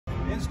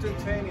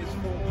instantaneous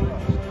full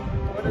thrust.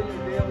 What are your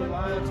daily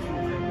lives do you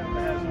think of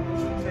as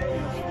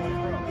instantaneous full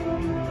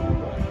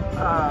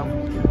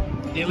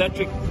thrust? The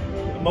electric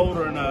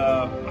motor in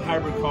a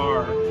hybrid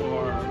car,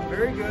 or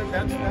very good.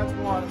 That's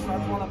one. It's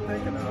not the one I'm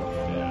thinking of.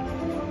 yeah.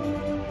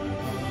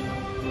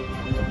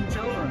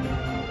 Children.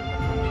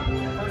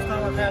 First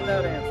time I've had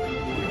that answer.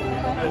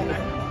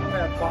 I've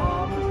had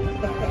bombs.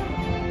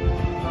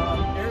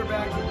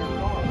 Airbags in your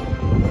car.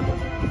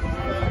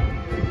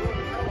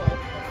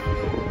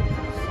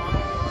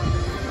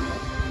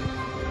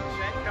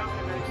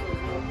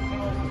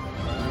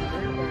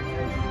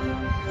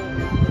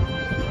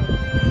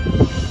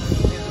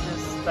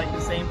 Like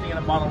the same thing in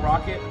a model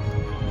rocket.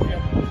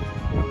 Yeah.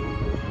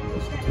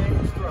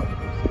 Instantaneous thrust.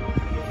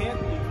 You can't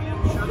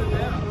shut it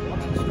down.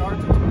 Once it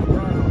starts, it's going to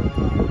run all the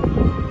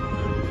time.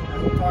 And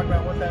we'll talk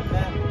about what that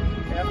meant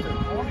after the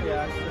Columbia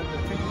accident. The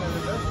team that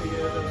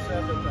investigated it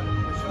said that the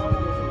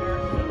shuttle was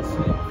inherently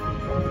unsafe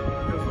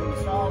because when the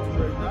solids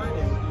were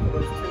igniting for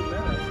those 2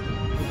 minutes,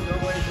 there's no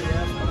way for the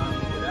astronauts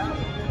to get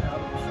out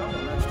of the shuttle.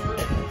 And that's true.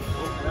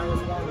 And that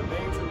was one of the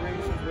major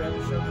reasons we had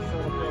to shut the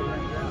shuttle program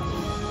down.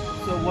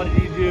 So what did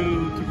you do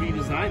to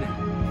redesign it?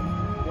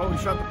 Well, we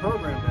shut the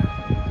program down.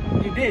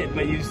 You did,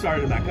 but you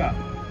started it back up.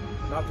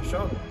 Not the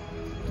shuttle.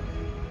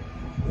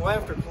 Well,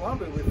 after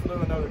Columbia, we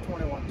flew another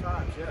 21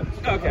 times, yes.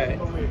 Okay.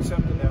 When we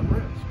accepted that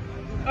risk.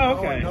 Oh,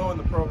 okay. Knowing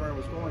the program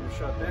was going to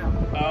shut down.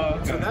 Oh,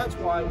 okay. So that's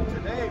why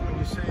today, when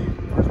you see,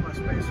 where's my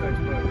SpaceX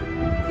button?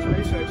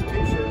 SpaceX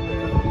t-shirt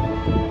there.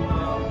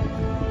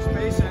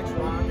 SpaceX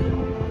rocket,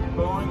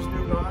 Boeing's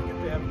new rocket,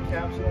 they have a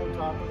capsule on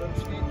top of them,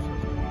 escape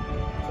system.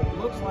 So it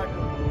looks like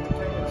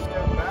we're taking a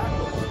step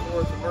backwards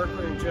towards the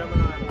Mercury,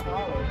 Gemini, and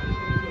Apollo.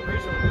 The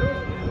reason we're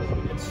doing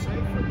it is it's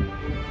safer.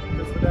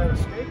 Because with that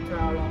escape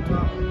tower on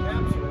top of the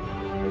capsule,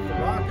 if the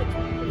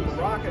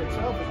rocket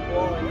itself is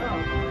blowing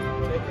up,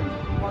 they can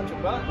punch a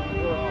button and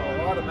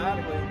we'll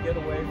automatically get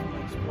away from the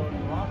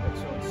exploding rocket,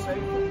 so it's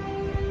safer.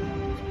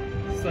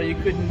 So you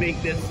couldn't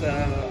make this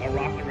a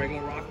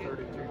regular rocket?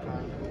 32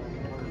 times,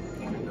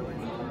 120 million.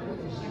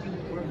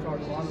 We're going to talk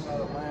a lot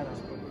about Atlantis,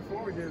 but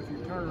before we do, if you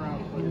turn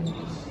around, please.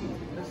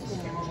 This is the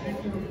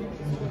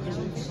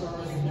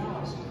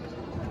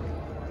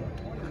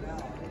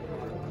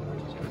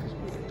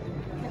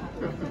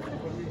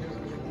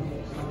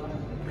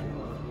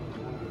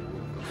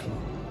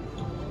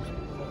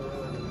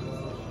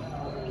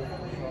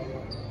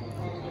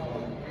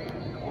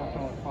worked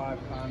on it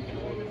 5 times,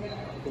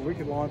 but we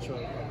could launch a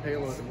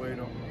payload that weighed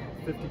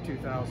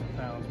 52,000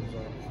 pounds was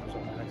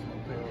our maximum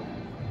payload.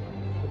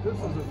 But this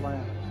is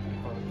Atlantis.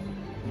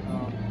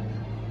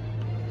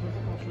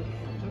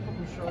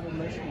 Typical shuttle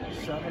mission is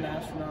 7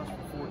 astronauts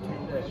for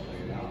 14 days.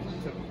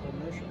 Typical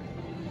mission.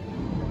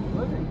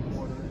 Living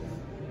quarters is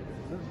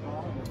this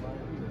bottom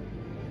right here.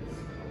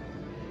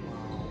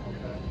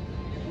 Okay.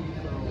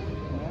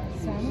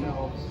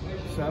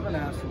 7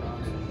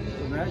 astronauts.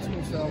 The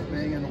maximum self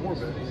being in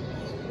orbit,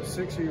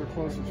 6 of your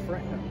closest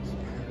friends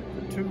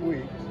for 2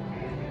 weeks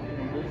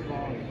in this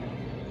volume.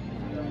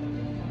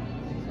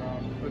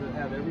 But it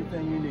had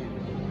everything you needed.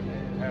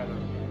 It had a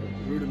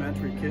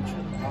rudimentary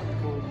kitchen, hot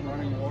and cold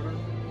running water, a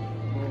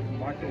little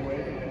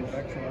microwave and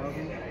convection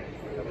oven,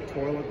 had a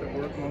toilet that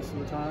worked most of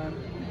the time.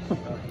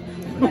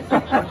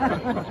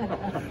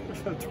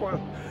 The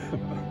toilet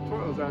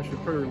was actually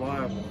pretty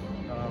reliable,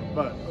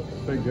 but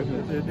thank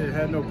goodness. It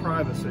had no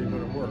privacy, but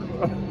it worked.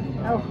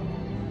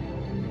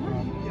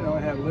 You know,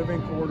 it had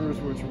living quarters,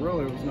 which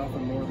really was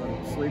nothing more than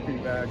a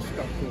sleeping bag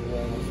stuck to the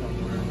wall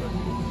somewhere.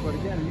 But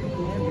again, you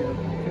go in here,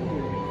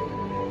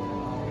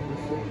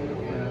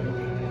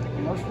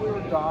 unless we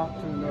were docked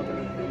to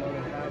another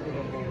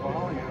habitable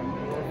volume,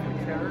 or if we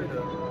carried a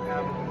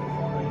habitable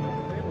volume of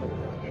payload,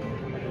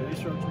 like a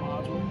research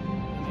module,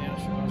 and the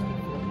astronauts could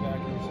put it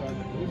back inside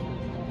the booster.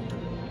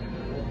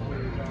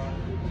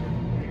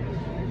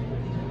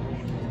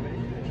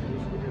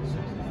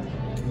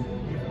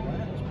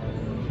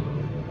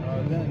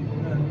 Then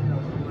the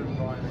living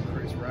volume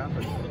increased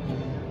rapidly.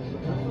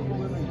 The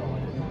living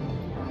volume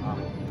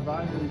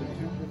divided into 2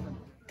 different.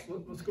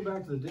 Let's go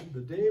back to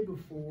the day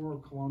before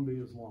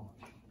Columbia's launch.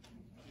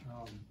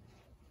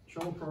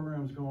 Shuttle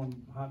program was going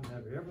hot and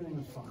heavy. Everything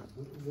was fine.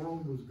 The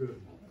world was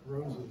good.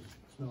 Roses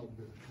smelled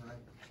good,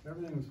 right?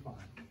 Everything was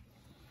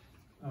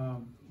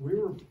fine. We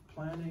were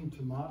planning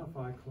to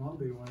modify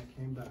Columbia when it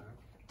came back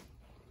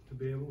to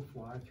be able to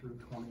fly through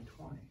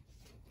 2020.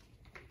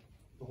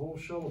 The whole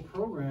shuttle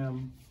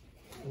program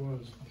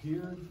was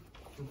geared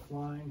for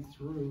flying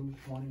through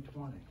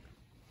 2020.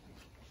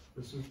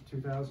 This is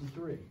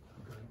 2003,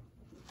 okay?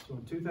 So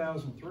in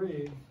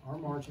 2003, our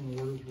marching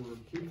orders were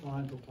keep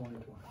flying till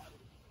 2020.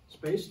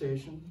 Space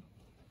station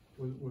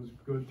was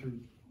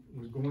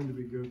going to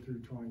be good through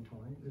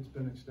 2020. It's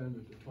been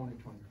extended to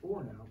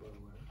 2024 now, by the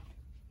way.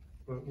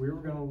 But we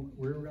were going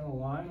to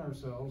align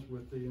ourselves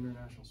with the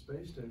International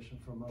Space Station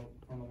from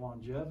a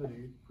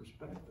longevity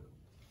perspective.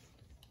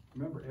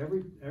 Remember,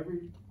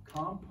 every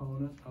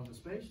component of the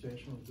space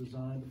station was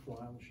designed to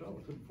fly on the shuttle.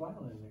 It couldn't fly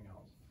on anything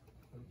else.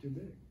 They were too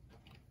big.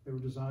 They were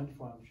designed to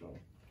fly on the shuttle.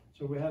 So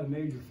So we had a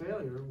major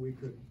failure, we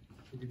could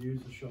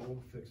use the shuttle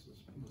to fix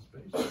the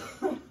space.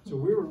 So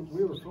we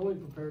were fully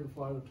prepared to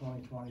fly to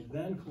 2020.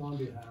 Then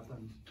Columbia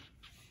happens.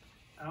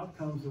 Out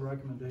comes the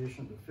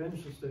recommendation to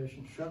finish the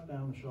station, shut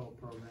down the shuttle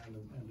program,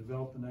 and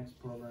develop the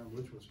next program,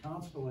 which was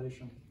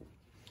Constellation.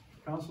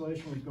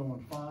 Constellation was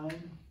going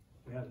fine.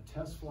 We had a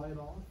test flight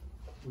off.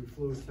 We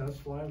flew a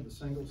test flight with a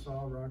single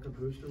solid rocket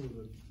booster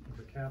with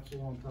a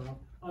capsule on top,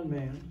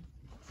 unmanned,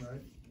 right?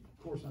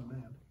 Of course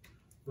unmanned,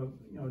 but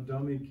you know,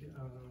 dummy,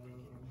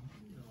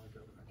 like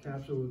a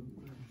capsule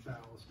with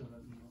ballast in it.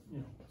 You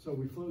know, so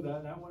we flew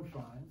that. That went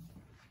fine.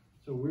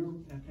 So we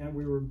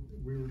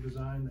were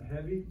designing the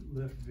heavy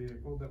lift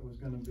vehicle that was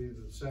going to be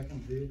the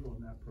second vehicle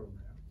in that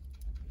program.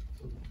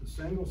 So the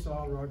single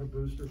solid rocket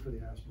booster for the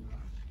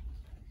astronauts,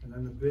 and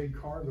then the big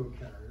cargo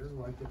carrier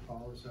like the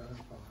Apollo 7 and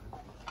 5.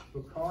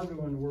 But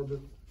cargo in orbit,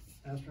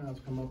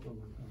 astronauts come up on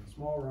a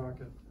small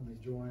rocket and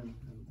they join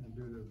and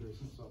do their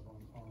business up on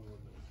orbit.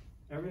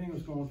 Everything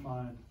was going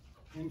fine.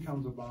 In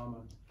comes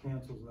Obama,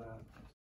 cancels that.